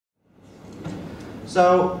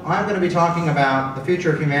So I'm going to be talking about the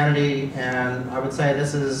future of humanity, and I would say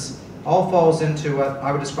this all falls into what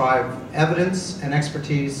I would describe evidence and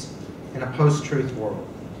expertise in a post-truth world.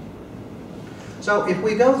 So if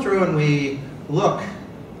we go through and we look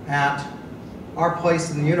at our place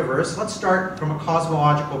in the universe, let's start from a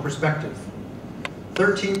cosmological perspective.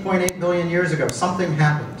 13.8 billion years ago, something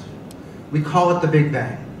happened. We call it the Big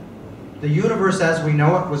Bang. The universe as we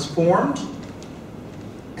know it was formed,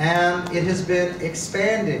 and it has been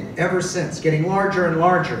expanding ever since, getting larger and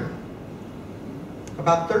larger.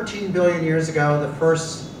 About 13 billion years ago, the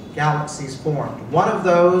first galaxies formed. One of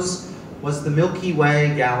those was the Milky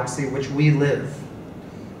Way galaxy, which we live.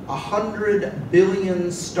 100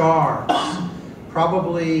 billion stars,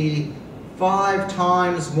 probably 5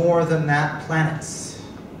 times more than that planets.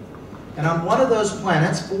 And on one of those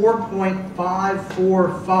planets,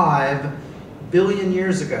 4.545 billion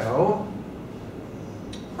years ago,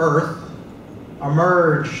 Earth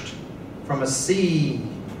emerged from a sea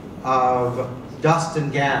of dust and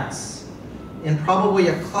gas in probably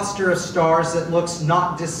a cluster of stars that looks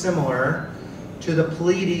not dissimilar to the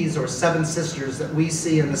Pleiades or Seven Sisters that we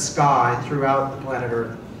see in the sky throughout the planet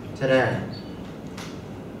Earth today.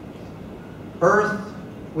 Earth,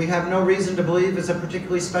 we have no reason to believe, is a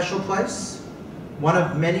particularly special place, one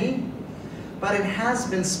of many, but it has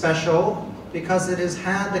been special because it has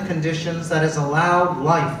had the conditions that has allowed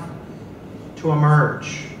life to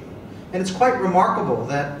emerge. And it's quite remarkable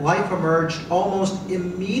that life emerged almost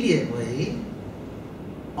immediately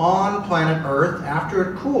on planet Earth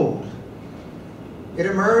after it cooled. It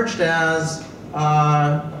emerged as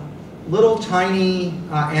little tiny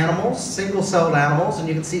animals, single-celled animals, and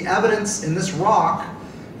you can see evidence in this rock,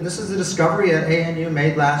 and this is a discovery at ANU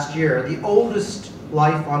made last year, the oldest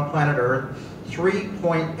life on planet Earth,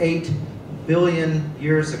 3.8 billion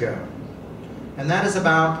years ago. And that is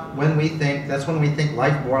about when we think, that's when we think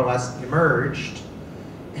life more or less emerged.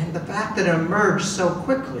 And the fact that it emerged so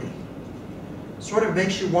quickly sort of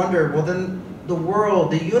makes you wonder, well then the world,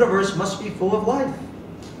 the universe must be full of life.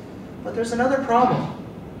 But there's another problem,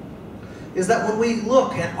 is that when we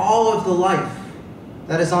look at all of the life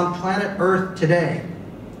that is on planet Earth today,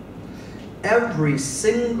 every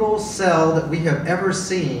single cell that we have ever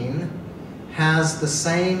seen has the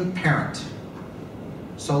same parent.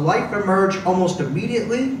 So life emerged almost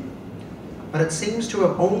immediately, but it seems to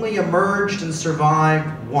have only emerged and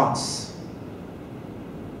survived once.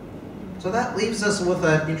 So that leaves us with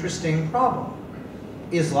an interesting problem.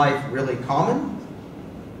 Is life really common?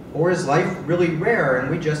 Or is life really rare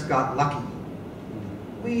and we just got lucky?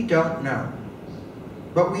 We don't know.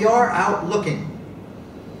 But we are out looking.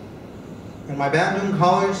 And my Bandung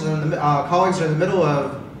colleagues are in the middle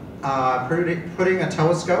of putting a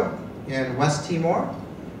telescope in West Timor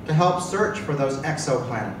to help search for those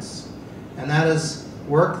exoplanets. And that is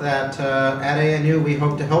work that at ANU we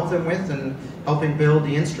hope to help them with in helping build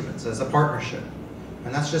the instruments as a partnership.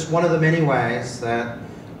 And that's just one of the many ways that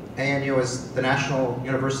ANU as the National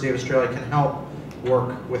University of Australia can help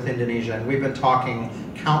work with Indonesia. And we've been talking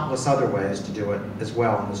countless other ways to do it as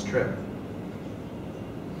well on this trip.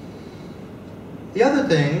 The other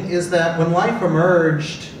thing is that when life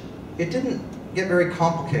emerged, it didn't get very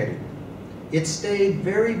complicated. It stayed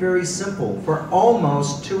very, very simple for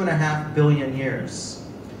almost 2.5 billion years.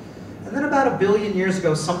 And then about 1 billion years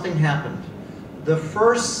ago, something happened. The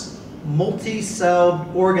first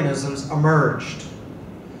multi-celled organisms emerged.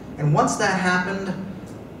 And once that happened,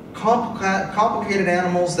 complicated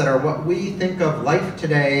animals that are what we think of life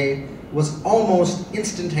today was almost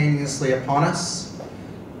instantaneously upon us.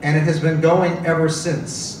 And it has been going ever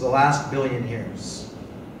since the last 1 billion years.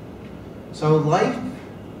 So life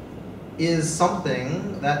is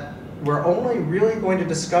something that we're only really going to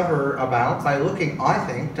discover about by looking, I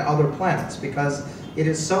think, to other planets, because it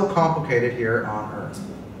is so complicated here on Earth.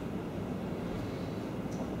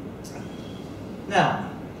 Now,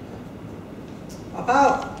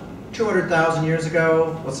 about 200,000 years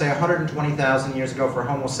ago, let's say 120,000 years ago for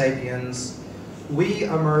Homo sapiens, we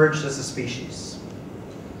emerged as a species.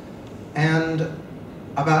 And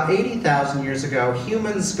about 80,000 years ago,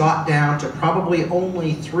 humans got down to probably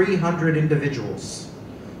only 300 individuals.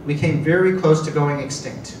 We came very close to going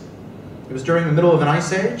extinct. It was during the middle of an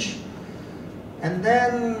ice age, and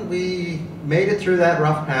then we made it through that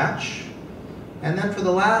rough patch, and then for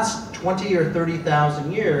the last 20 or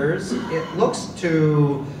 30,000 years, it looks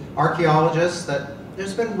to archaeologists that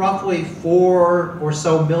there's been roughly 4 or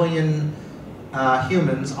so million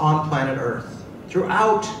humans on planet Earth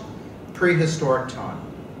throughout prehistoric time.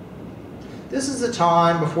 This is a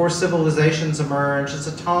time before civilizations emerged. It's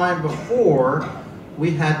a time before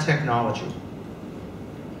we had technology.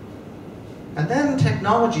 And then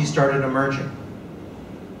technology started emerging.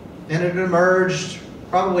 And it emerged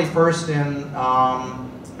probably first in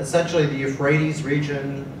essentially the Euphrates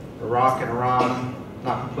region, Iraq and Iran,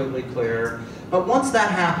 not completely clear. But once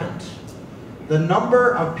that happened, the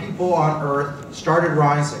number of people on Earth started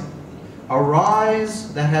rising. A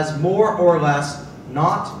rise that has more or less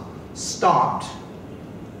not stopped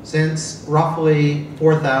since roughly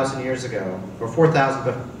 4,000 years ago, or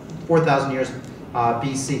 4,000 years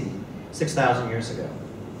BC, 6,000 years ago.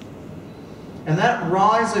 And that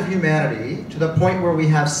rise of humanity to the point where we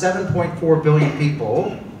have 7.4 billion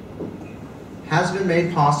people has been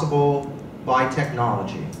made possible by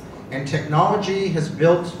technology. And technology has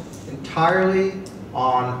built entirely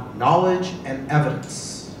on knowledge and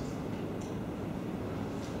evidence.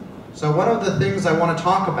 So one of the things I want to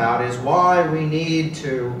talk about is why we need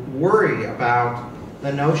to worry about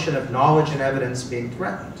the notion of knowledge and evidence being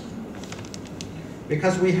threatened.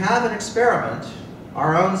 Because we have an experiment,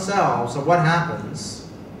 our own selves, of what happens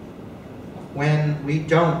when we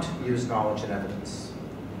don't use knowledge and evidence.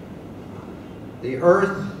 The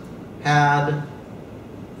Earth had,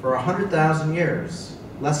 for 100,000 years,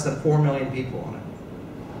 less than 4 million people on it.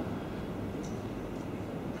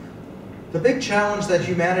 The big challenge that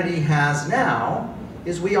humanity has now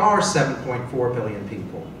is we are 7.4 billion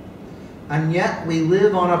people. And yet we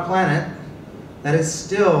live on a planet that is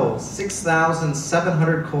still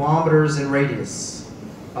 6,700 kilometers in radius,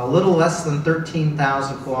 a little less than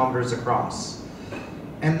 13,000 kilometers across.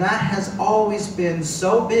 And that has always been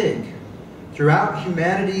so big throughout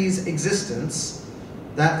humanity's existence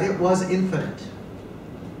that it was infinite.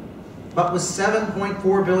 But with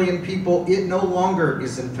 7.4 billion people, it no longer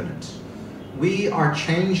is infinite. We are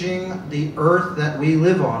changing the Earth that we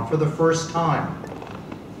live on for the first time.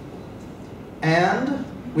 And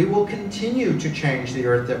we will continue to change the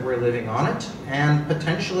Earth that we're living on it, and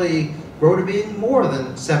potentially grow to being more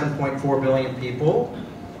than 7.4 billion people,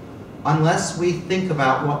 unless we think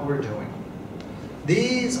about what we're doing.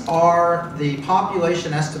 These are the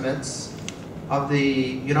population estimates of the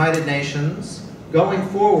United Nations going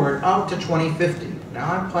forward up to 2050.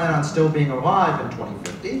 Now I plan on still being alive in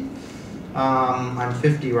 2050. I'm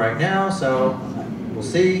 50 right now, so we'll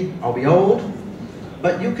see. I'll be old.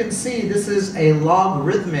 But you can see this is a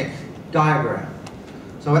logarithmic diagram.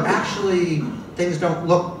 So it actually, things don't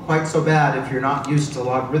look quite so bad if you're not used to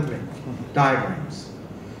logarithmic diagrams.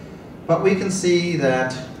 But we can see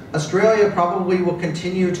that Australia probably will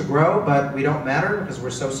continue to grow, but we don't matter because we're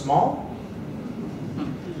so small.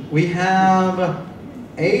 We have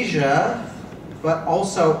Asia, but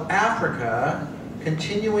also Africa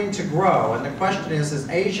continuing to grow. And the question is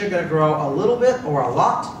Asia going to grow a little bit or a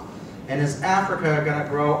lot? And is Africa going to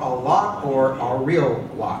grow a lot or a real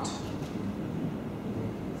lot?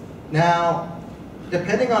 Now,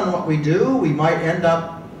 depending on what we do, we might end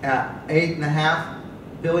up at 8.5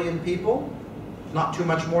 billion people, not too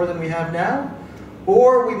much more than we have now.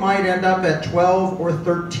 Or we might end up at 12 or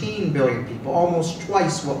 13 billion people, almost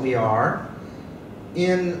twice what we are,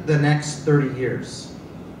 in the next 30 years.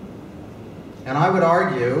 And I would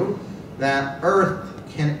argue that Earth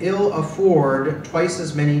can ill afford twice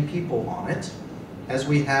as many people on it as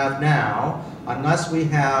we have now, unless we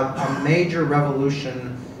have a major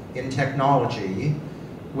revolution in technology,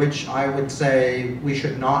 which I would say we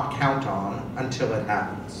should not count on until it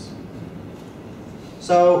happens.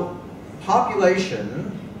 So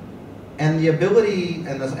population and the ability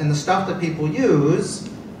and the stuff that people use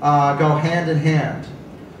go hand in hand.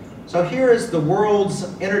 So here is the world's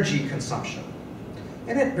energy consumption.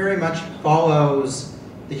 And it very much follows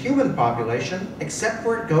the human population, except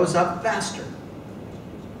for it goes up faster.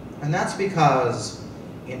 And that's because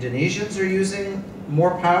Indonesians are using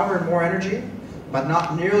more power and more energy, but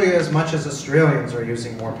not nearly as much as Australians are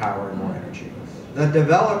using more power and more energy. The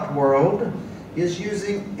developed world is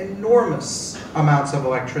using enormous amounts of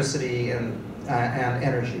electricity and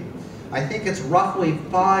energy. I think it's roughly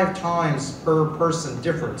 5 times per person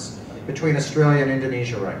difference between Australia and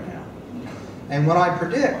Indonesia right now. And what I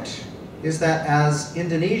predict is that as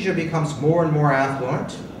Indonesia becomes more and more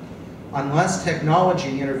affluent, unless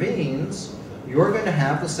technology intervenes, you're going to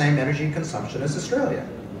have the same energy consumption as Australia.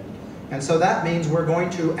 And so that means we're going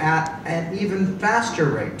to, at an even faster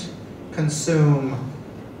rate, consume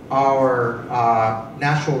our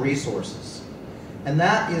natural resources. And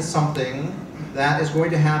that is something that is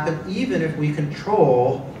going to happen even if we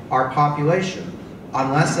control our population,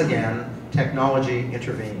 unless, again, technology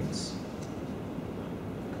intervenes.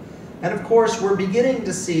 And of course, we're beginning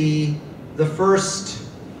to see the first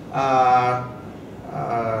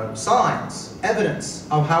signs, evidence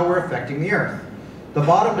of how we're affecting the Earth. The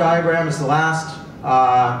bottom diagram is the last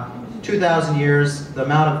 2 2,000 years, the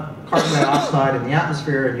amount of carbon dioxide in the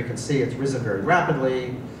atmosphere, and you can see it's risen very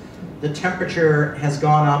rapidly. The temperature has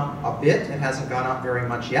gone up a bit. It hasn't gone up very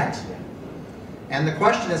much yet. And the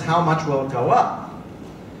question is, how much will it go up?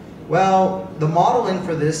 Well, the modeling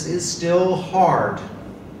for this is still hard.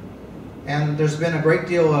 And there's been a great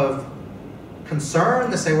deal of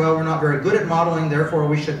concern to say, well, we're not very good at modeling, therefore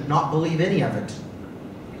we should not believe any of it.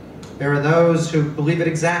 There are those who believe it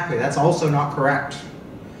exactly. That's also not correct.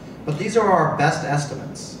 But these are our best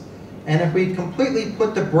estimates. And if we completely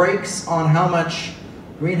put the brakes on how much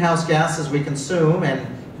greenhouse gases we consume and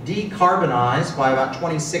decarbonize by about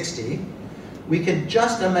 2060, we could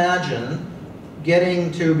just imagine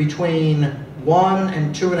getting to between 1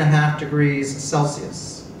 and 2.5 degrees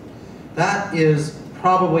Celsius. That is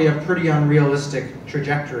probably a pretty unrealistic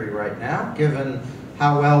trajectory right now, given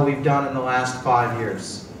how well we've done in the last 5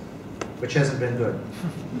 years, which hasn't been good.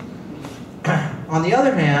 On the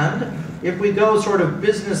other hand, if we go sort of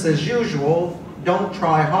business as usual, don't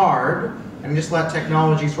try hard, and just let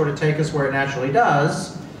technology sort of take us where it naturally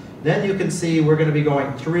does, then you can see we're going to be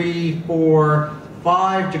going 3, 4,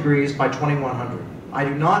 5 degrees by 2100. I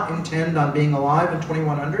do not intend on being alive in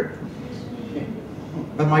 2100,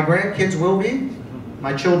 but my grandkids will be.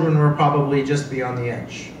 My children will probably just be on the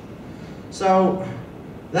edge. So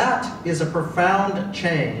that is a profound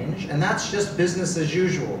change, and that's just business as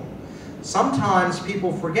usual. Sometimes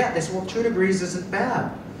people forget, they say, well, 2 degrees isn't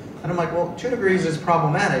bad. And I'm like, well, 2 degrees is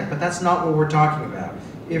problematic, but that's not what we're talking about.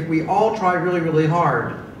 If we all try really, really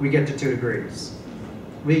hard, we get to 2 degrees.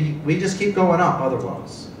 We just keep going up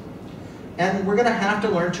otherwise. And we're going to have to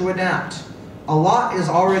learn to adapt. A lot is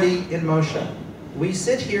already in motion. We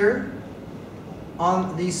sit here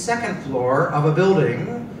on the 2nd floor of a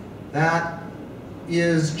building that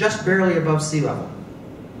is just barely above sea level.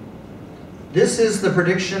 This is the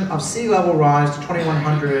prediction of sea level rise to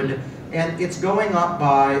 2100, and it's going up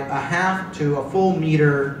by a half to a full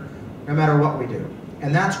meter no matter what we do.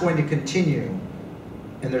 And that's going to continue,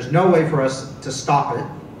 and there's no way for us to stop it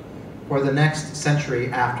for the next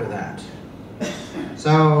century after that.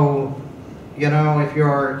 So, you know, if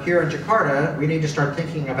you're here in Jakarta, we need to start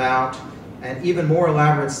thinking about an even more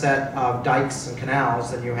elaborate set of dikes and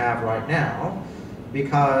canals than you have right now,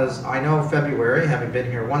 because I know February, having been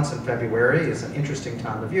here once in February, is an interesting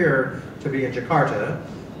time of year to be in Jakarta,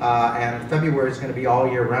 and February is going to be all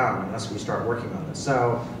year round unless we start working on this.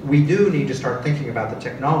 So we do need to start thinking about the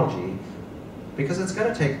technology, because it's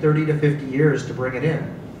going to take 30 to 50 years to bring it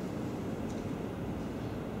in.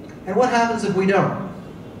 And what happens if we don't?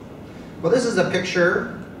 Well, this is a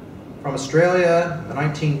picture from Australia, the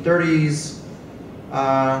 1930s,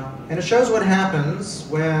 and it shows what happens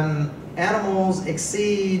when animals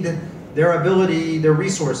exceed their ability, their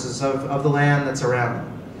resources of the land that's around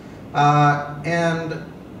them. And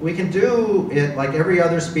we can do it like every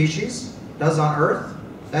other species does on Earth.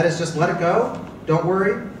 That is, just let it go, don't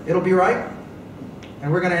worry, it'll be right.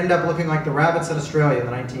 And we're going to end up looking like the rabbits in Australia in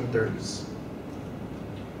the 1930s.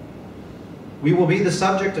 We will be the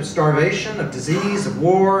subject of starvation, of disease, of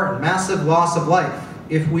war, and massive loss of life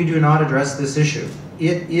if we do not address this issue.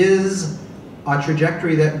 It is a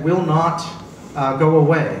trajectory that will not go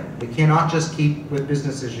away. We cannot just keep with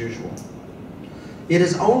business as usual. It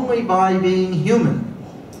is only by being human.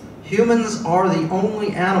 Humans are the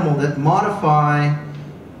only animal that modify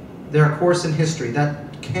their course in history,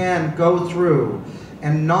 that can go through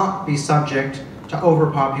and not be subject to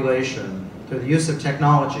overpopulation through the use of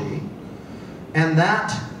technology, and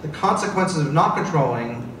that the consequences of not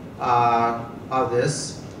controlling of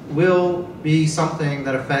this will be something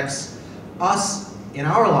that affects us in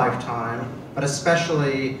our lifetime, but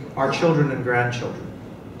especially our children and grandchildren.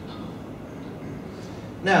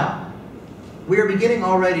 Now, we are beginning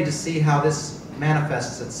already to see how this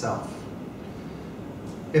manifests itself.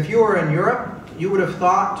 If you were in Europe, you would have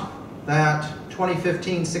thought that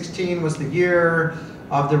 2015-16 was the year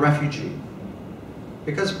of the refugee.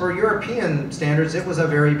 Because for European standards, it was a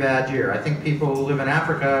very bad year. I think people who live in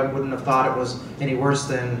Africa wouldn't have thought it was any worse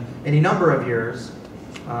than any number of years.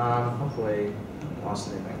 Hopefully, I haven't lost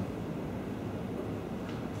anything.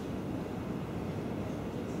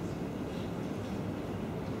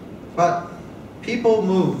 But people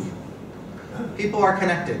move. People are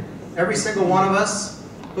connected. Every single one of us,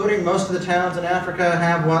 including most of the towns in Africa,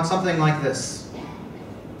 have something like this.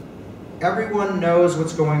 Everyone knows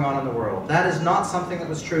what's going on in the world. That is not something that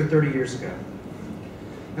was true 30 years ago.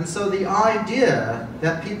 And so the idea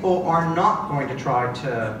that people are not going to try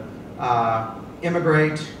to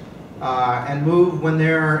immigrate and move when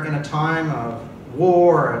they're in a time of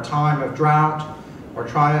war, or a time of drought, or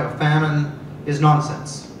time of famine is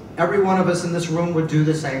nonsense. every one of us in this room would do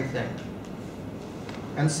the same thing.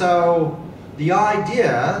 And so the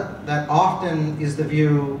idea that often is the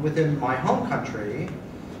view within my home country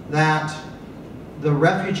that the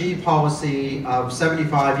refugee policy of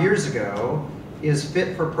 75 years ago is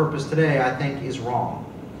fit for purpose today, I think is wrong.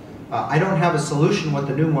 I don't have a solution what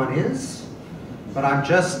the new one is, but I'm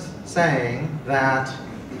just saying that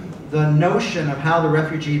the notion of how the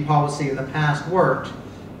refugee policy in the past worked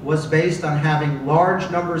was based on having large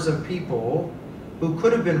numbers of people who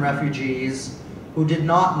could have been refugees who did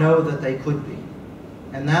not know that they could be.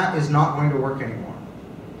 And that is not going to work anymore.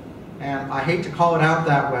 And I hate to call it out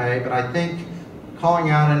that way, but I think calling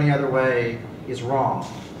out any other way is wrong.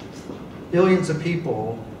 Billions of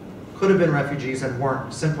people could have been refugees and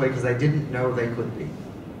weren't simply because they didn't know they could be.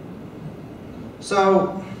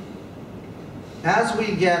 So, as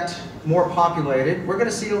we get more populated, we're going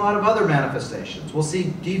to see a lot of other manifestations. We'll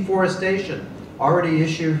see deforestation, already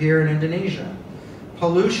issue here in Indonesia.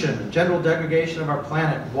 Pollution, general degradation of our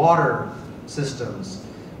planet, water systems.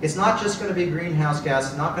 It's not just going to be greenhouse gas,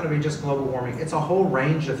 it's not going to be just global warming. It's a whole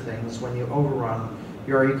range of things when you overrun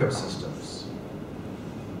your ecosystems.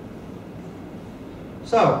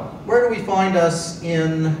 So, where do we find us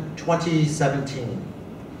in 2017?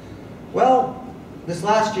 Well, this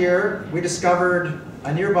last year, we discovered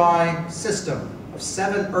a nearby system of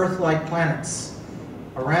 7 Earth-like planets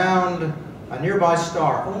around a nearby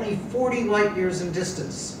star, only 40 light years in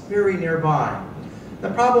distance, very nearby. The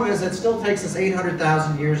problem is it still takes us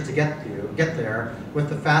 800,000 years to get there with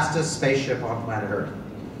the fastest spaceship on planet Earth.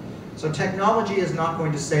 So technology is not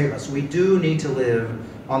going to save us. We do need to live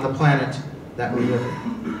on the planet that we live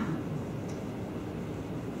in.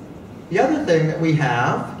 The other thing that we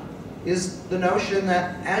have is the notion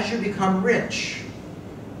that as you become rich,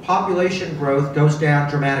 population growth goes down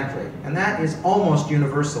dramatically, and that is almost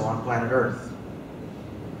universal on planet Earth.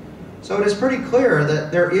 So it is pretty clear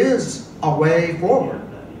that there is a way forward.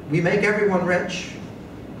 We make everyone rich,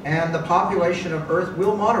 and the population of Earth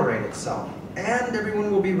will moderate itself, and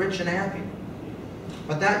everyone will be rich and happy.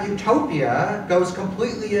 But that utopia goes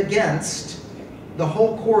completely against the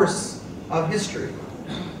whole course of history.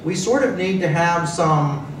 We sort of need to have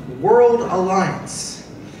some world alliance,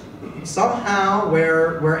 somehow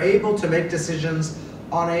where we're able to make decisions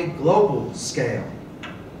on a global scale.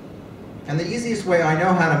 And the easiest way I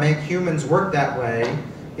know how to make humans work that way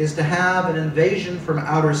is to have an invasion from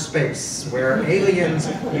outer space, where aliens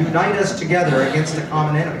unite us together against a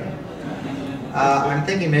common enemy. I'm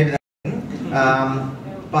thinking maybe that,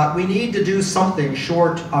 but we need to do something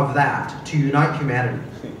short of that to unite humanity.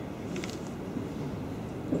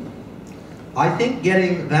 I think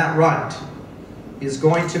getting that right is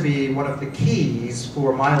going to be one of the keys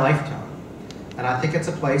for my lifetime. And I think it's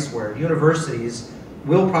a place where universities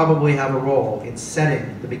will probably have a role in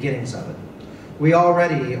setting the beginnings of it. We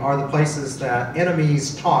already are the places that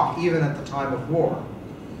enemies talk, even at the time of war.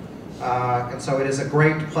 And so it is a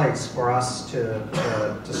great place for us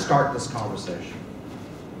to start this conversation.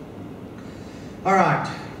 All right,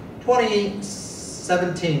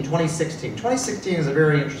 2017, 2016. 2016 is a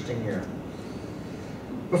very interesting year.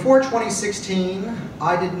 Before 2016,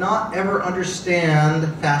 I did not ever understand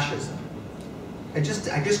fascism. I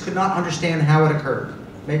just could not understand how it occurred.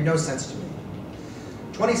 It made no sense to me.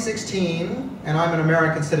 2016, and I'm an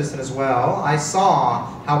American citizen as well, I saw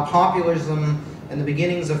how populism and the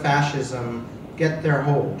beginnings of fascism get their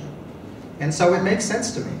hold. And so it makes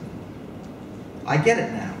sense to me. I get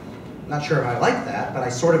it now. I'm not sure if I like that, but I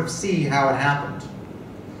sort of see how it happened.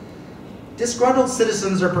 Disgruntled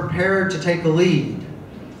citizens are prepared to take a lead.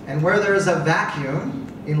 And where there is a vacuum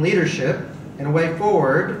in leadership and a way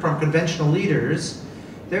forward from conventional leaders,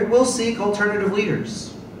 they will seek alternative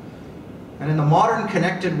leaders. And in the modern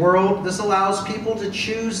connected world, this allows people to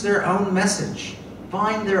choose their own message,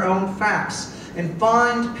 find their own facts, and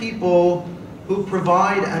find people who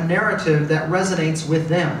provide a narrative that resonates with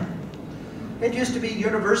them. It used to be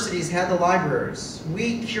universities had the libraries.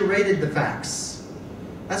 We curated the facts.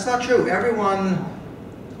 That's not true. Everyone,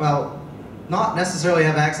 well, not necessarily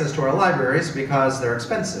have access to our libraries because they're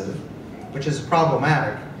expensive, which is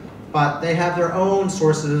problematic, but they have their own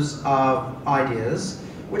sources of ideas,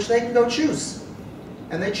 which they can go choose.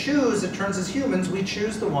 And they choose, it turns as humans, we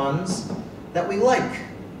choose the ones that we like,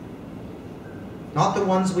 not the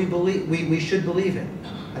ones we should believe in.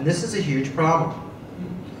 And this is a huge problem.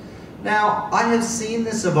 Now, I have seen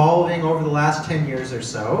this evolving over the last 10 years or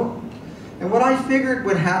so, and what I figured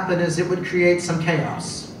would happen is it would create some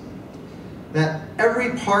chaos. That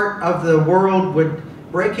every part of the world would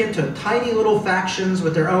break into tiny little factions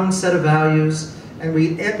with their own set of values, and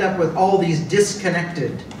we'd end up with all these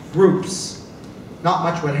disconnected groups not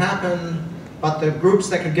much would happen, but the groups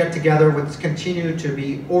that could get together would continue to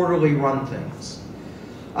be orderly run things.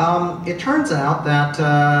 It turns out that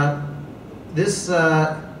this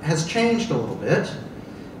has changed a little bit,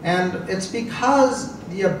 and it's because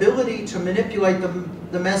the ability to manipulate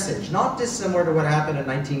the message, not dissimilar to what happened in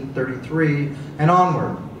 1933 and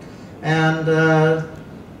onward. And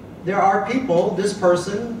there are people, this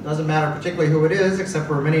person, doesn't matter particularly who it is, except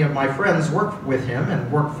for many of my friends work with him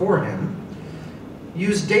and work for him,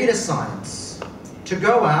 use data science to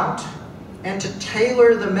go out and to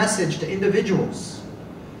tailor the message to individuals.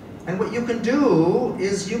 And what you can do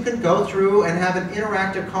is you can go through and have an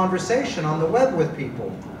interactive conversation on the web with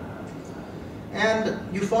people. And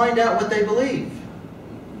you find out what they believe.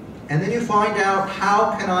 And then you find out,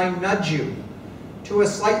 how can I nudge you to a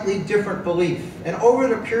slightly different belief? And over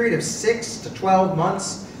the period of 6 to 12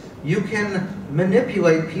 months, you can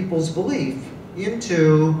manipulate people's belief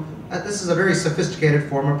into, this is a very sophisticated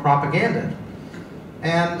form of propaganda.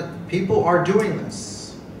 And people are doing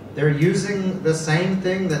this. They're using the same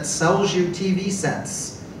thing that sells you TV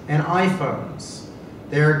sets and iPhones.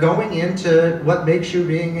 They're going into what makes you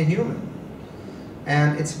being a human.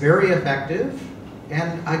 And it's very effective.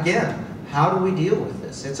 And again, how do we deal with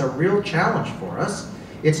this? It's a real challenge for us.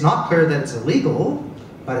 It's not clear that it's illegal,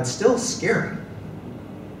 but it's still scary.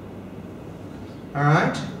 All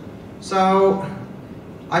right? So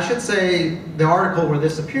I should say the article where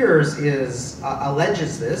this appears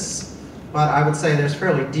alleges this, but I would say there's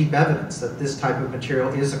fairly deep evidence that this type of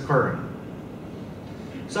material is occurring.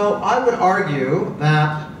 So I would argue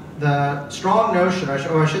that the strong notion,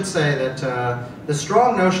 or I should say that the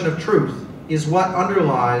strong notion of truth is what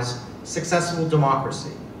underlies successful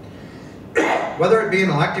democracy. Whether it be in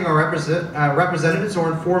electing our representatives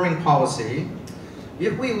or informing policy,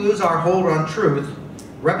 if we lose our hold on truth,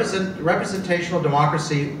 representational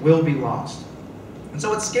democracy will be lost. And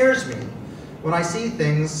so it scares me when I see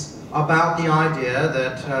things about the idea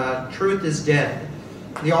that truth is dead,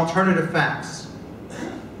 the alternative facts.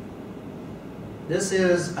 This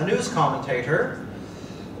is a news commentator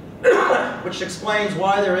which explains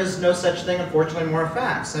why there is no such thing, unfortunately, more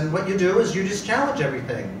facts. And what you do is you just challenge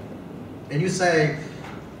everything. And you say,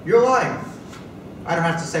 you're lying. I don't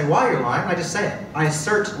have to say why you're lying, I just say it. I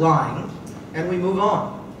assert lying, and we move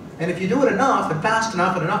on. And if you do it enough, and fast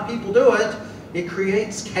enough, and enough people do it, it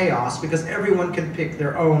creates chaos because everyone can pick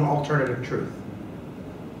their own alternative truth.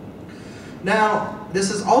 Now, this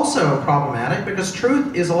is also problematic because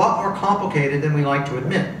truth is a lot more complicated than we like to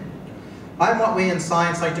admit. I'm what we in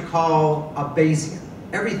science like to call a Bayesian.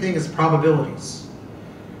 Everything is probabilities.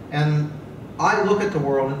 And I look at the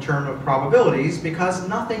world in terms of probabilities because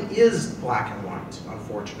nothing is black and white,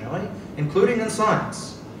 unfortunately, including in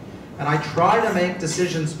science. And I try to make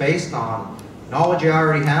decisions based on knowledge I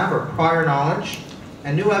already have or prior knowledge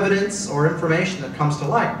and new evidence or information that comes to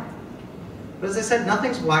light. But as I said,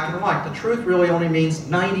 nothing's black and white. The truth really only means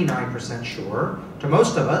 99% sure to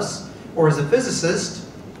most of us, or as a physicist,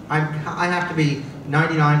 I have to be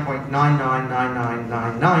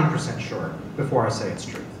 99.999999% sure before I say it's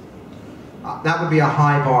truth. That would be a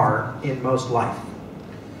high bar in most life.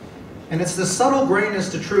 And it's the subtle grayness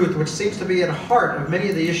to truth which seems to be at the heart of many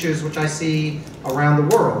of the issues which I see around the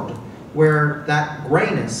world, where that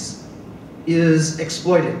grayness is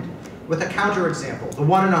exploited. With a counterexample, the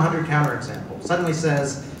 1 in 100 counterexample, suddenly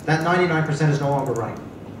says that 99% is no longer right.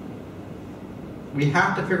 We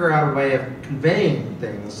have to figure out a way of conveying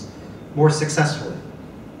things more successfully.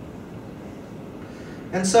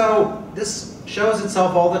 And so this shows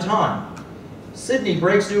itself all the time. Sydney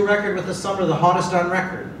breaks new record with the summer the hottest on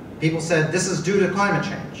record. People said this is due to climate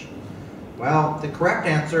change. Well, the correct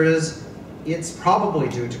answer is it's probably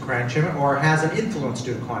due to climate change or has an influence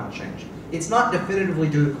due to climate change. It's not definitively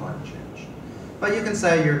due to climate change. But you can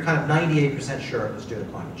say you're kind of 98% sure it was due to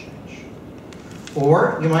climate change.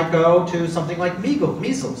 Or you might go to something like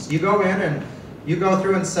measles. You go in and you go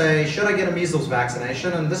through and say, should I get a measles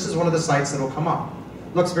vaccination? And this is one of the sites that will come up.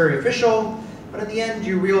 Looks very official, but in the end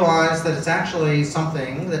you realize that it's actually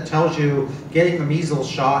something that tells you getting the measles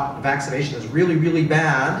shot, vaccination is really, really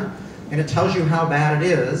bad, and it tells you how bad it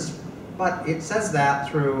is, but it says that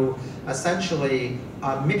through essentially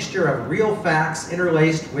a mixture of real facts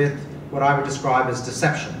interlaced with what I would describe as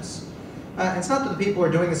deceptions. It's not that the people who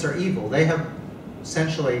are doing this are evil. They have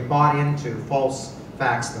essentially bought into false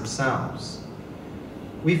facts themselves.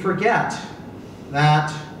 We forget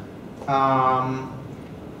that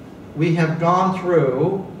we have gone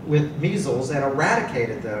through with measles and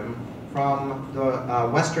eradicated them from the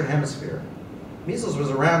Western Hemisphere. Measles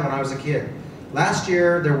was around when I was a kid. Last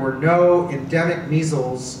year, there were no endemic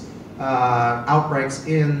measles outbreaks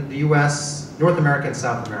in the US, North America and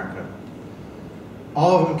South America.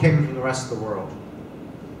 All of them came from the rest of the world.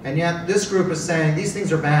 And yet this group is saying these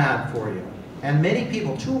things are bad for you. And many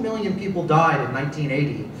people, 2 million people died in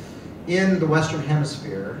 1980 in the Western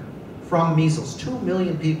Hemisphere from measles, 2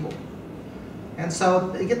 million people. And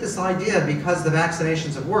so they get this idea, because the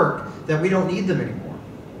vaccinations have worked, that we don't need them anymore.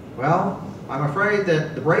 Well, I'm afraid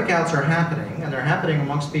that the breakouts are happening, and they're happening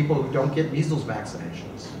amongst people who don't get measles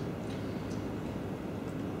vaccinations.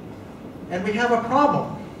 And we have a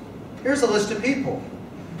problem. Here's a list of people.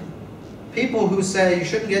 People who say you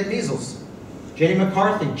shouldn't get measles. Jenny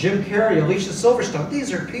McCarthy, Jim Carrey, Alicia Silverstone.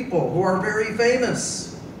 These are people who are very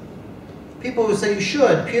famous. People who say you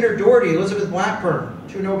should. Peter Doherty, Elizabeth Blackburn,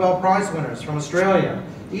 2 Nobel Prize winners from Australia.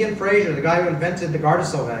 Ian Fraser, the guy who invented the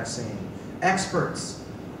Gardasil vaccine. Experts.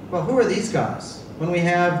 Well, who are these guys when we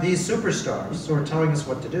have these superstars who are telling us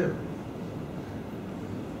what to do?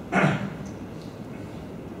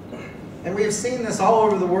 And we have seen this all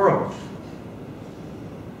over the world.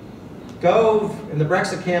 Gove, in the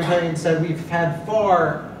Brexit campaign, said we've had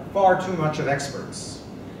far too much of experts.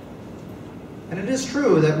 And it is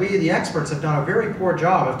true that we, the experts, have done a very poor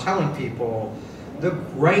job of telling people the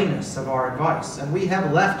grayness of our advice, and we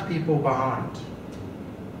have left people behind.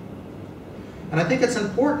 And I think it's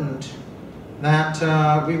important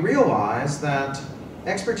that we realize that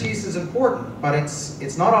expertise is important, but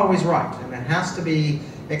it's not always right, and it has to be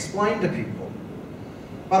explained to people.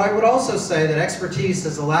 But I would also say that expertise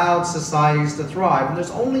has allowed societies to thrive, and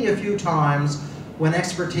there's only a few times when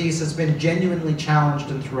expertise has been genuinely challenged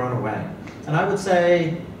and thrown away. And I would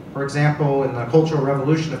say, for example, in the Cultural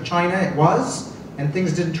Revolution of China, it was, and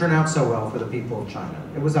things didn't turn out so well for the people of China.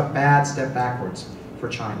 It was a bad step backwards for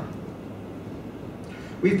China.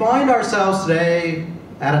 We find ourselves today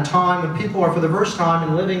at a time when people are, for the first time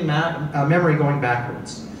in living memory, going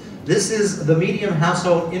backwards. This is the median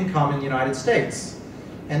household income in the United States.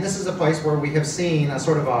 And this is a place where we have seen a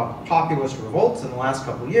sort of a populist revolt in the last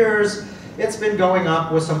couple of years. It's been going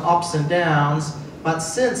up with some ups and downs, but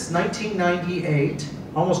since 1998,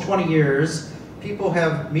 almost 20 years, people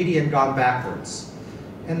have median gone backwards.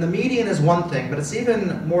 And the median is one thing, but it's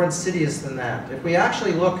even more insidious than that. If we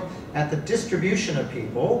actually look at the distribution of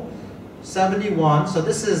people, 71, so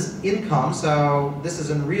this is income, so this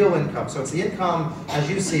is in real income. So it's the income as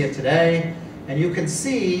you see it today, and you can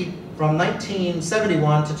see from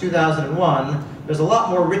 1971 to 2001, there's a lot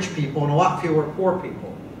more rich people and a lot fewer poor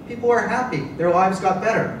people. People are happy, their lives got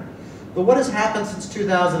better. But what has happened since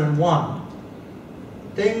 2001?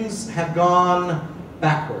 Things have gone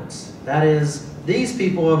backwards. That is, these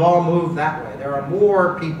people have all moved that way. There are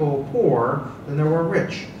more people poor than there were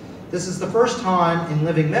rich. This is the first time in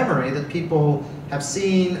living memory that people have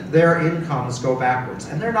seen their incomes go backwards,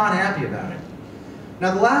 and they're not happy about it.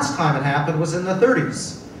 Now, the last time it happened was in the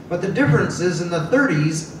 30s. But the difference is in the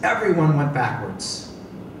 30s, everyone went backwards.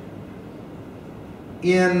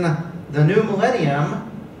 In the new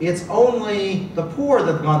millennium, it's only the poor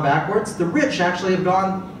that have gone backwards. The rich actually have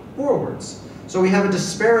gone forwards. So we have a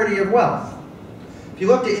disparity of wealth. If you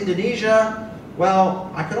look to Indonesia,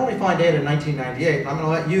 well, I could only find data in 1998. I'm going to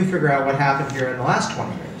let you figure out what happened here in the last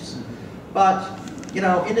 20 years. But, you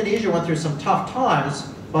know, Indonesia went through some tough times,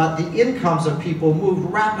 but the incomes of people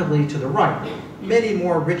moved rapidly to the right. Many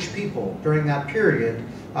more rich people during that period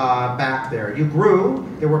back there. You grew,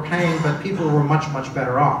 there were pain, but people were much, much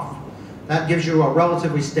better off. That gives you a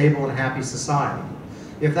relatively stable and happy society.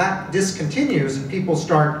 If that discontinues and people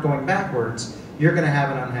start going backwards, you're going to have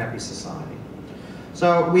an unhappy society.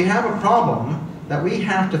 So we have a problem that we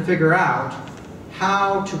have to figure out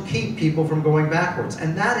how to keep people from going backwards.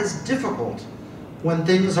 And that is difficult when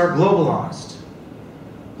things are globalized.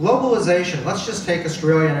 Globalization, let's just take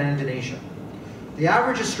Australia and Indonesia. The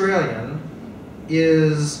average Australian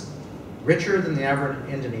is richer than the average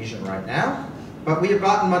Indonesian right now, but we have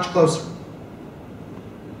gotten much closer.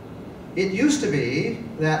 It used to be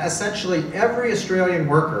that essentially every Australian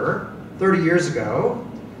worker 30 years ago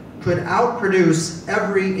could outproduce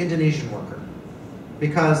every Indonesian worker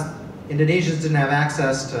because Indonesians didn't have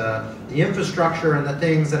access to the infrastructure and the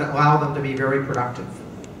things that allow them to be very productive.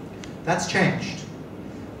 That's changed.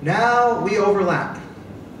 Now we overlap.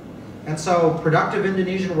 And so productive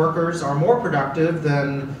Indonesian workers are more productive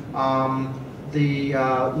than the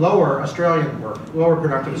lower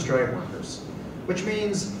productive Australian workers, which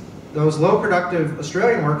means those low productive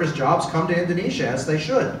Australian workers' jobs come to Indonesia, as they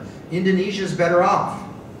should. Indonesia's better off.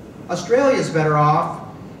 Australia's better off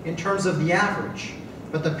in terms of the average,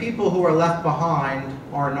 but the people who are left behind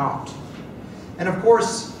are not. And of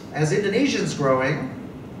course, as Indonesia's growing,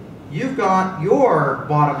 you've got your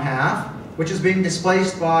bottom half, which is being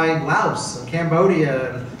displaced by Laos and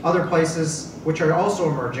Cambodia and other places which are also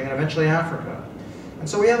emerging, and eventually Africa. And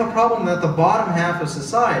so we have a problem that the bottom half of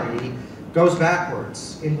society goes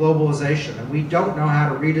backwards in globalization, and we don't know how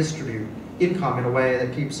to redistribute income in a way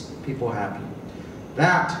that keeps people happy.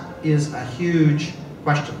 That is a huge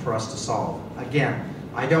question for us to solve. Again,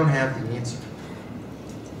 I don't have the answer.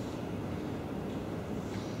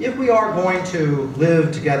 If we are going to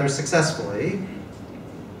live together successfully,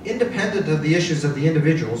 independent of the issues of the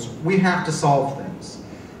individuals, we have to solve things.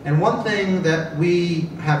 And one thing that we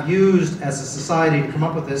have used as a society to come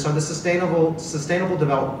up with this are the sustainable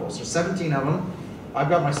development goals. There's 17 of them. I've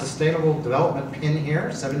got my sustainable development pin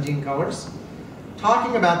here, 17 colors,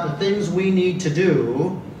 talking about the things we need to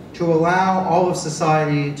do to allow all of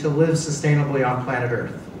society to live sustainably on planet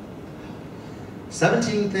Earth.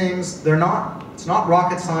 17 things, it's not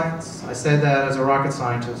rocket science. I say that as a rocket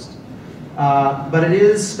scientist. But it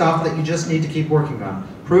is stuff that you just need to keep working on.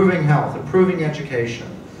 Improving health, improving education,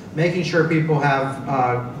 making sure people have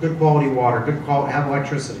good quality water, have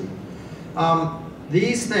electricity.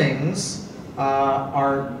 These things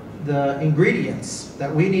are the ingredients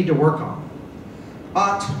that we need to work on.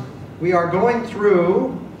 But we are going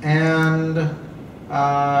through a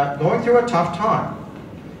tough time.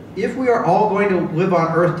 If we are all going to live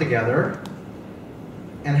on Earth together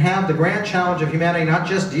and have the grand challenge of humanity not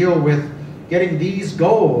just deal with getting these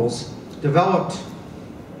goals developed,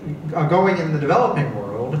 going in the developing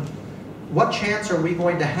world, what chance are we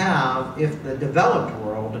going to have if the developed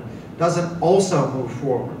world doesn't also move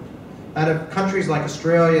forward? That if countries like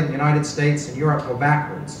Australia and the United States and Europe go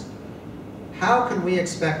backwards, how can we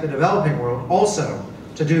expect the developing world also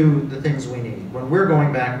to do the things we need when we're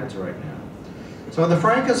going backwards right now? So in the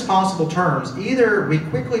frankest possible terms, either we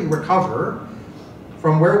quickly recover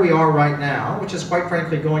from where we are right now, which is quite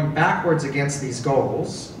frankly going backwards against these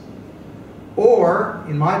goals, or,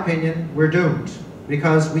 in my opinion, we're doomed,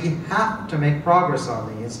 because we have to make progress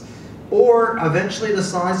on these, or eventually the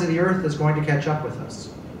size of the Earth is going to catch up with us.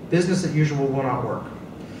 Business as usual will not work.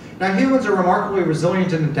 Now, humans are remarkably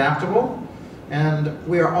resilient and adaptable, and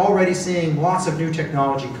we are already seeing lots of new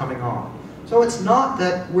technology coming on. So it's not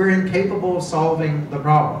that we're incapable of solving the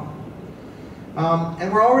problem.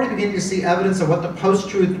 And we're already beginning to see evidence of what the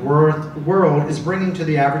post-truth world is bringing to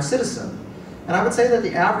the average citizen. And I would say that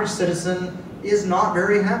the average citizen is not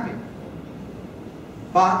very happy.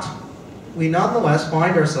 But we nonetheless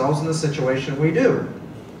find ourselves in the situation we do.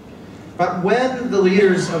 But when the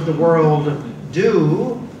leaders of the world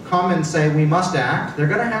do come and say we must act, they're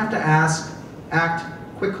going to have to act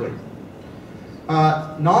quickly.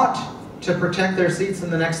 Not to protect their seats in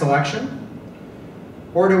the next election,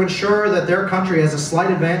 or to ensure that their country has a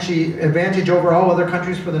slight advantage over all other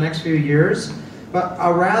countries for the next few years, but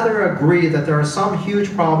rather agree that there are some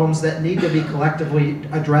huge problems that need to be collectively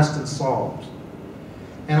addressed and solved.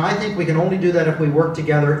 And I think we can only do that if we work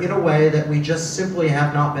together in a way that we just simply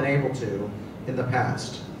have not been able to in the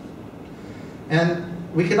past.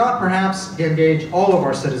 And we cannot perhaps engage all of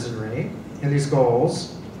our citizenry in these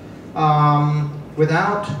goals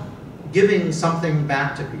without giving something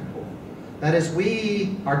back to people. That is,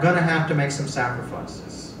 we are going to have to make some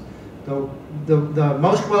sacrifices. The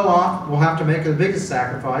most well-off will have to make the biggest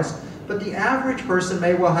sacrifice, but the average person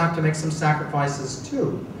may well have to make some sacrifices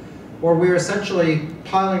too. Or we're essentially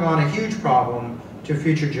piling on a huge problem to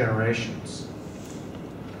future generations.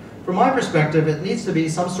 From my perspective, it needs to be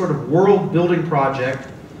some sort of world-building project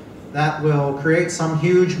that will create some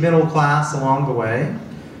huge middle class along the way,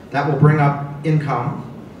 that will bring up income,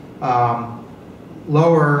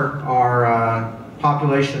 lower our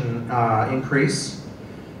population increase,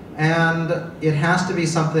 and it has to be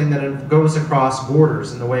something that goes across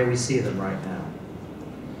borders in the way we see them right now.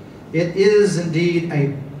 It is indeed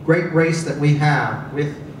a great race that we have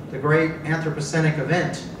with the great Anthropocenic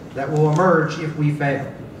event that will emerge if we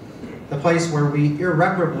fail. The place where we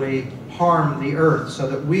irreparably harm the Earth so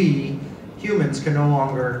that we, humans, can no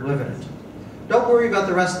longer live in it. Don't worry about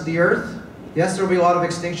the rest of the Earth. Yes, there will be a lot of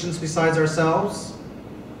extinctions besides ourselves,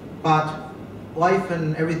 but life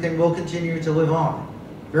and everything will continue to live on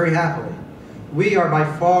very happily. We are by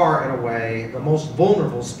far, in a way, the most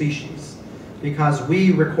vulnerable species because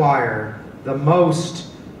we require the most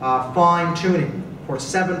fine-tuning for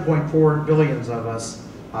 7.4 billion of us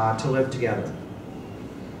to live together.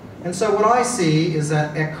 And so what I see is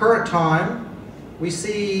that at current time, we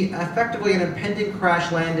see effectively an impending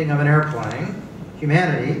crash landing of an airplane,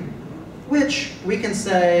 humanity, which we can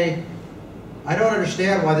say, I don't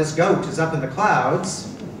understand why this goat is up in the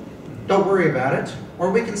clouds, don't worry about it.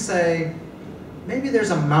 Or we can say, maybe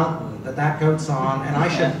there's a mountain that goat's on and I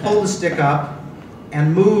should pull the stick up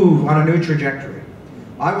and move on a new trajectory.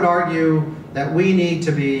 I would argue that we need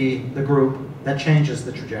to be the group that changes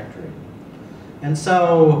the trajectory. And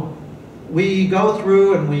so we go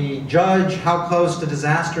through and we judge how close to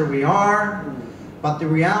disaster we are, but the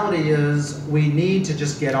reality is we need to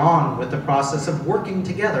just get on with the process of working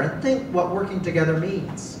together and think what working together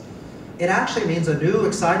means. It actually means a new,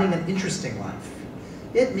 exciting, and interesting life.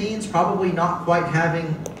 It means probably not quite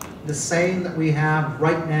having the same that we have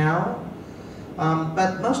right now,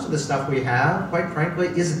 but most of the stuff we have, quite frankly,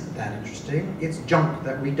 isn't that interesting. It's junk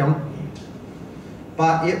that we don't need.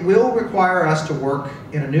 But it will require us to work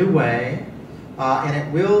in a new way, and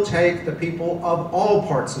it will take the people of all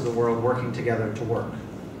parts of the world working together to work.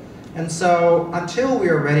 And so until we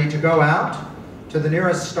are ready to go out to the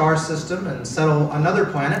nearest star system and settle another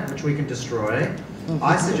planet which we can destroy,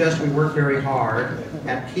 I suggest we work very hard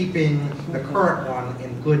at keeping the current one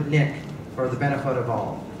in good nick for the benefit of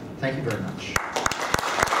all. Thank you very much.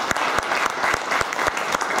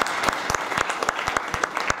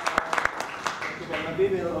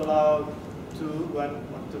 Maybe we'll allow one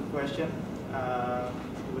or two questions.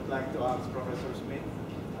 We would like to ask Professor Schmidt,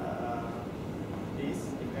 please,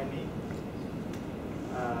 if any.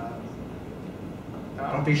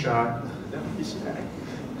 Don't be shy. Don't be shy.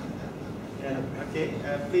 Yeah, okay,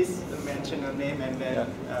 please mention your name and then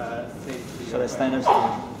say to Shall I stand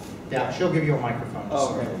up? Yeah, she'll give you a microphone.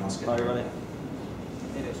 Oh, okay. Sorry, really.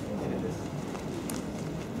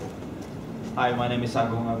 Hi, my name is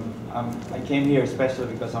Agung. I came here especially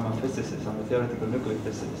because I'm a physicist. I'm a theoretical nuclear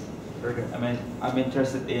physicist. Very good. I'm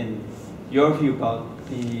interested in your view about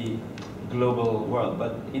the global world,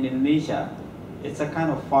 but in Indonesia, it's a kind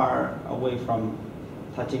of far away from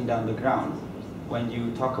touching down the ground. When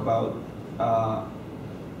you talk about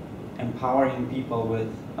empowering people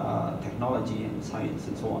with technology and science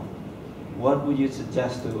and so on, what would you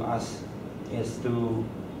suggest to us as to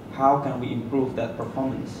how can we improve that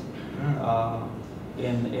performance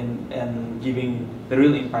in giving the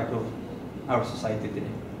real impact of our society today?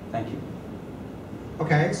 Thank you.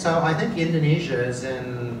 Okay, so I think Indonesia is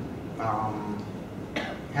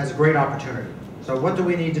has a great opportunity. So what do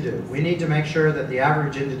we need to do? We need to make sure that the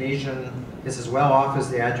average Indonesian is as well off as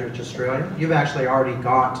the average Australian. You've actually already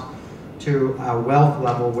got to a wealth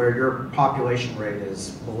level where your population rate is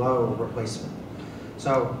below replacement.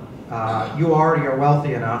 So you already are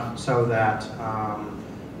wealthy enough so that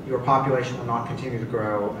your population will not continue to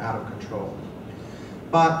grow out of control.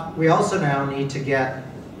 But we also now need to get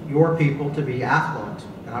your people to be affluent,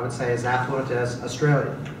 and I would say as affluent as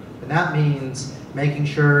Australia. And that means making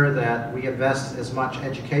sure that we invest as much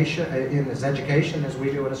education as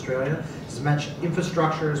we do in Australia, as much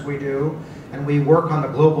infrastructure as we do, and we work on the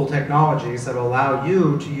global technologies that will allow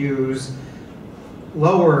you to use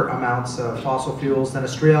lower amounts of fossil fuels than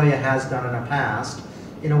Australia has done in the past,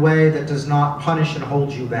 in a way that does not punish and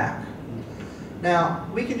hold you back. Now,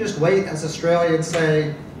 we can just wait as Australia and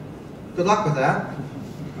say, good luck with that.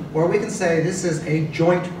 Or we can say this is a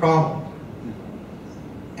joint problem.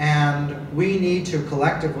 And we need to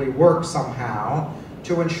collectively work somehow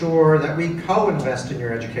to ensure that we co-invest in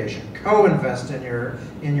your education, co-invest in your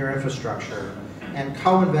infrastructure, and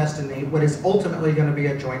co-invest in what is ultimately going to be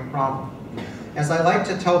a joint problem. As I like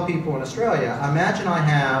to tell people in Australia, imagine I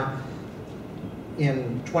have,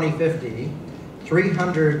 in 2050,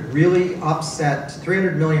 300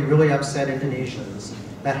 million really upset Indonesians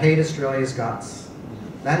that hate Australia's guts.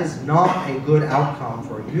 That is not a good outcome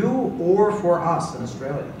for you or for us in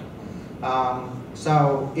Australia.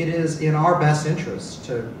 So it is in our best interest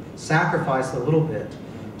to sacrifice a little bit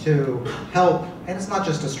to help, and it's not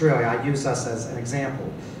just Australia, I use us as an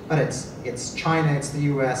example, but it's China, it's the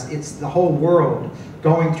US, it's the whole world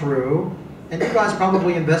going through, and you guys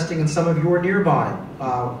probably investing in some of your nearby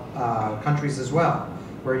countries as well,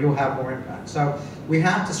 where you'll have more impact. So we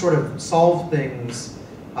have to sort of solve things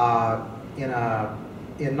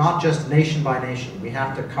in not just nation by nation. We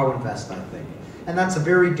have to co-invest, I think. And that's a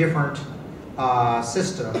very different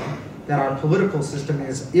system that our political system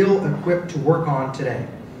is ill-equipped to work on today.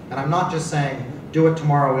 And I'm not just saying, do it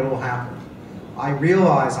tomorrow, it'll happen. I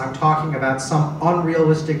realize I'm talking about some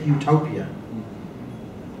unrealistic utopia,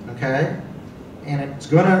 okay? And it's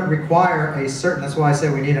gonna require a certain, that's why I say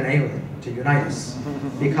we need an alien to unite us,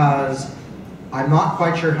 because I'm not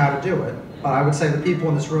quite sure how to do it, but I would say the people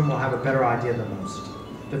in this room will have a better idea than most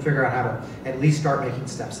to figure out how to at least start making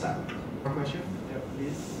steps that way. More question? Yeah,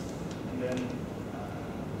 please. And then,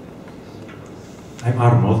 I'm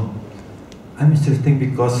Arnold. I'm interested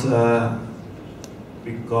because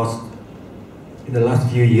in the last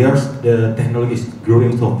few years the technology is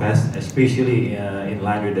growing so fast, especially in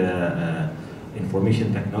line with the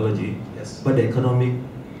information technology. Yes. But the economy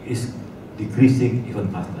is decreasing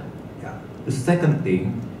even faster. Yeah. The second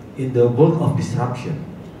thing in the world of disruption,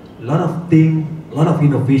 a lot of things, a lot of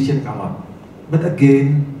innovation come up. But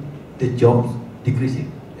again, the jobs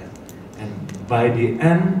decreasing. Yeah. And by the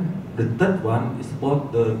end, the third one is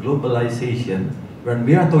about the globalization. When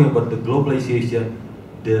we are talking about the globalization,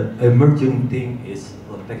 the emerging thing is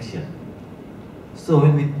protection. So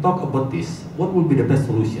when we talk about this, what would be the best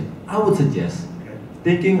solution? I would suggest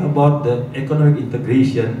thinking about the economic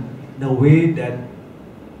integration in a way that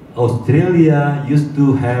Australia used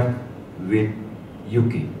to have with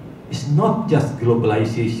UK. It's not just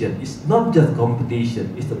globalization, it's not just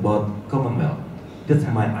competition, it's about Commonwealth. That's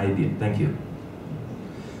my idea. Thank you.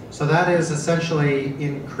 So that is essentially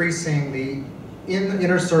increasing the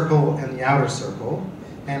inner circle and the outer circle.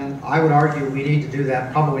 And I would argue we need to do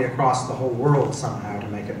that probably across the whole world somehow to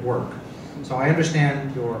make it work. So I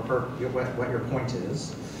understand what your point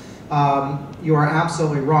is. You are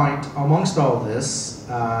absolutely right. Amongst all this,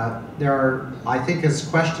 there are, I think, is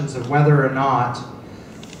questions of whether or not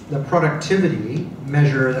the productivity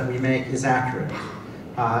measure that we make is accurate.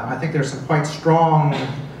 I think there's some quite strong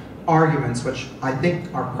arguments, which I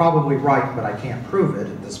think are probably right, but I can't prove it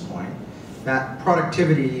at this point, that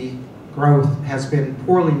productivity growth has been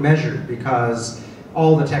poorly measured because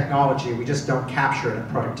all the technology, we just don't capture it in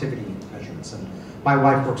productivity measurements. And my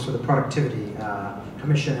wife works for the Productivity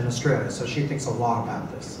Commission in Australia, so she thinks a lot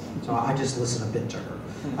about this. So I just listen a bit to her.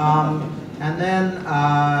 And then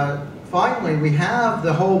finally, we have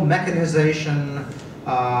the whole mechanization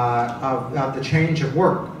of the change of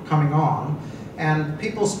work coming on. And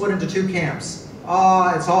people split into two camps.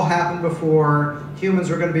 It's all happened before, humans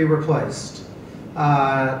are going to be replaced.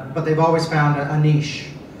 But they've always found a niche.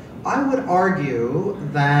 I would argue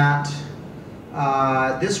that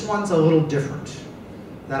this one's a little different.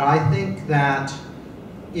 That I think that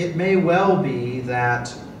it may well be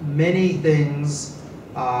that many things,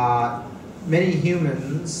 many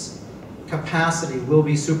humans' capacity will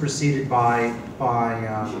be superseded by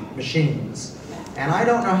machines. And I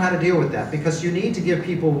don't know how to deal with that, because you need to give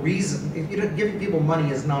people reason. Giving people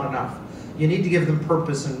money is not enough. You need to give them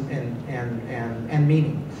purpose and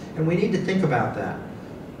meaning. And we need to think about that.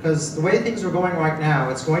 Because the way things are going right now,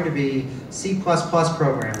 it's going to be C++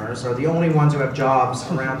 programmers are the only ones who have jobs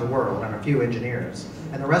around the world, and a few engineers.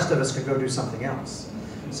 And the rest of us can go do something else.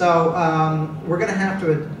 So we're going to have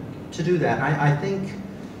to do that. And I think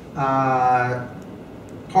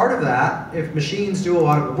part of that, if machines do a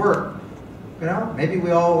lot of the work, you know, maybe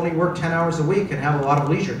we all only work 10 hours a week and have a lot of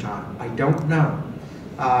leisure time. I don't know.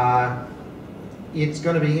 It's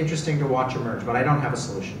going to be interesting to watch emerge, but I don't have a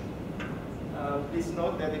solution. Please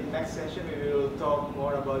note that in the next session we will talk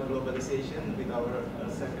more about globalization with our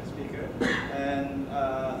second speaker. And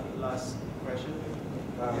last question.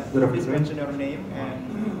 Please mention your name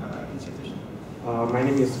and institution. My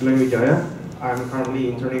name is Glenn Wijaya. I'm currently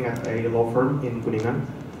interning at a law firm in Kuningan.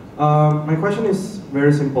 My question is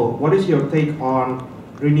very simple. What is your take on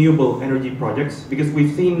renewable energy projects? Because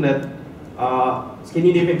we've seen that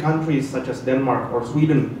Scandinavian countries such as Denmark or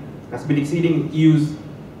Sweden has been exceeding EU's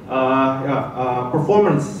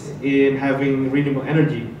performance in having renewable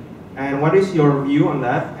energy. And what is your view on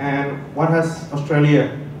that? And what has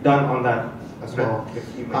Australia done on that as well? If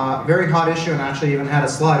you may. Very hot issue, and actually even had a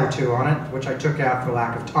slide or two on it, which I took out for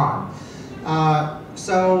lack of time.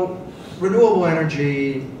 So renewable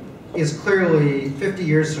energy is clearly, 50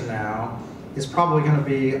 years from now, is probably going to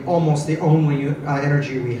be almost the only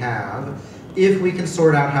energy we have if we can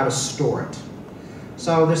sort out how to store it.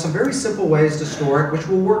 So there's some very simple ways to store it, which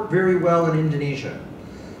will work very well in Indonesia.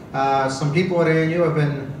 Some people at ANU have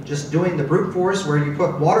been just doing the brute force where you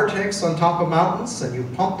put water tanks on top of mountains and you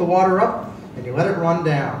pump the water up and you let it run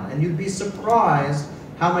down. And you'd be surprised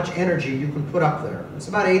how much energy you can put up there. It's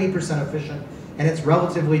about 80% efficient, and it's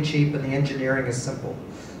relatively cheap, and the engineering is simple.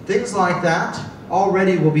 Things like that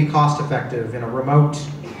already will be cost effective in a remote,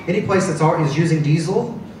 any place that is using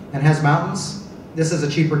diesel and has mountains, this is a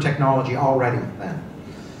cheaper technology already then.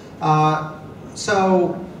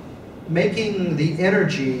 So making the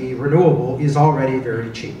energy renewable is already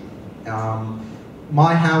very cheap.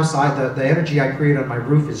 My house, the energy I create on my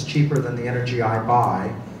roof is cheaper than the energy I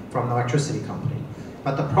buy from the electricity company.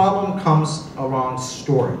 But the problem comes around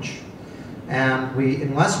storage. And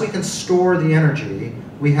unless we can store the energy,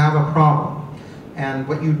 we have a problem. And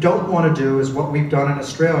what you don't want to do is what we've done in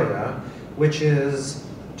Australia, which is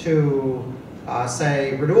to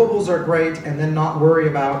say renewables are great and then not worry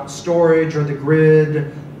about storage or the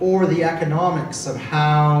grid or the economics of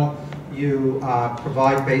how you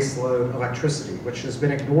provide baseload electricity, which has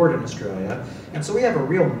been ignored in Australia. And so we have a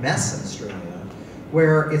real mess in Australia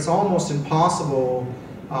where it's almost impossible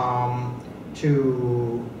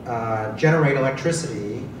to generate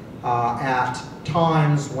electricity at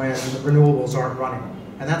times when the renewables aren't running.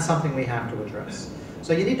 And that's something we have to address.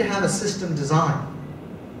 So you need to have a system design.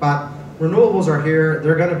 But renewables are here,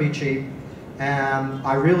 they're going to be cheap, and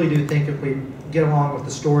I really do think if we get along with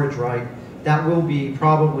the storage right, that will be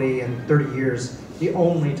probably in 30 years the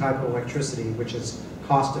only type of electricity which is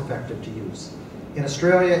cost effective to use. In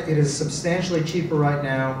Australia, it is substantially cheaper right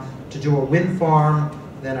now to do a wind farm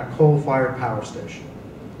than a coal-fired power station.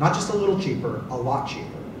 Not just a little cheaper, a lot cheaper.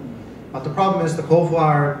 But the problem is the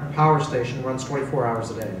coal-fired power station runs 24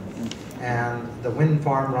 hours a day, and the wind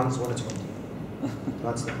farm runs when it's windy.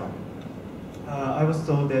 That's the problem. I was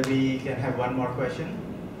told that we can have one more question.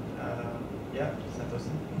 Yeah, Santosh.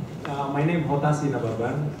 My name is Hotasi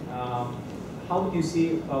Nababan. How would you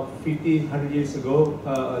see 50, 100 years ago,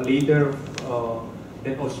 a leader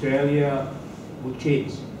that Australia would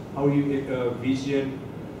change? How do you vision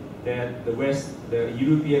that the West, the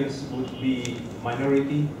Europeans would be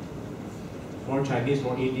minority, more Chinese,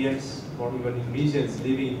 more Indians, more even Indonesians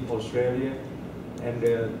living in Australia, and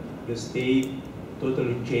the state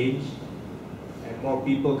totally change, and more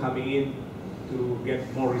people coming in to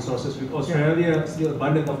get more resources. With Australia, still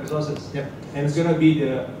abundant of resources, and it's going to be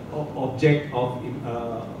the object of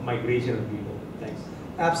migration of people. Thanks.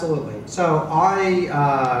 Absolutely. So I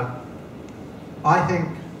think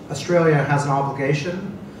Australia has an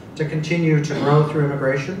obligation to continue to grow through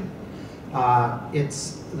immigration.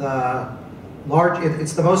 It's the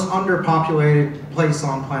most underpopulated place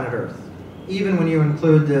on planet Earth, even when you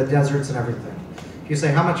include the deserts and everything. If you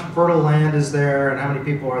say how much fertile land is there and how many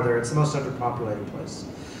people are there, it's the most underpopulated place.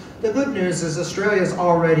 The good news is Australia is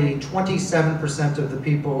already 27% of the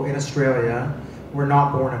people in Australia were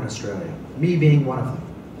not born in Australia, me being one of them.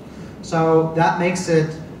 So that makes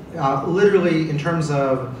it literally, in terms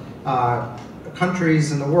of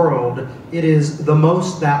countries in the world, it is the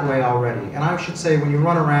most that way already. And I should say, when you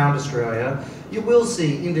run around Australia, you will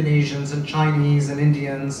see Indonesians and Chinese and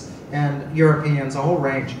Indians and Europeans, a whole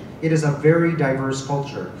range. It is a very diverse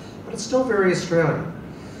culture, but it's still very Australian.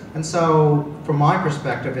 And so, from my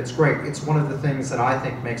perspective, it's great. It's one of the things that I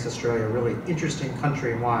think makes Australia a really interesting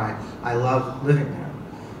country and why I love living there.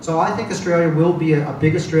 So I think Australia will be a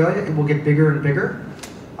big Australia. It will get bigger and bigger.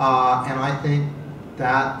 And I think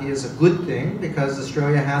that is a good thing because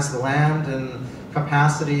Australia has the land and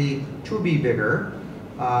capacity to be bigger.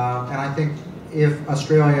 And I think if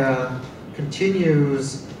Australia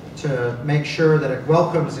continues to make sure that it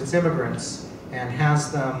welcomes its immigrants and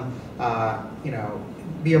has them,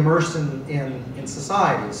 be immersed in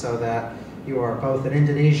society, so that you are both an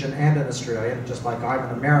Indonesian and an Australian, just like I'm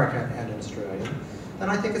an American and an Australian, then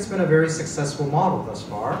I think it's been a very successful model thus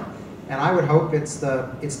far. And I would hope it's the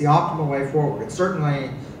optimal way forward. It's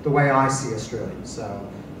certainly the way I see Australia. So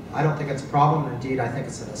I don't think it's a problem. Indeed, I think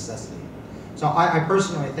it's a necessity. So I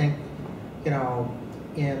personally think,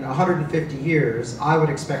 in 150 years, I would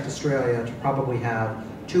expect Australia to probably have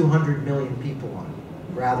 200 million people on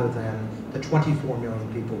it, rather than the 24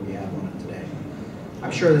 million people we have on it today.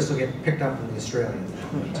 I'm sure this will get picked up in the Australians.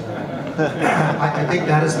 But, I think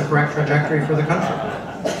that is the correct trajectory for the country.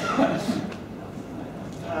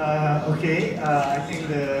 Okay, I think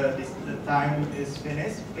the time is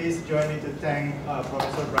finished. Please join me to thank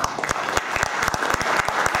Professor Brown.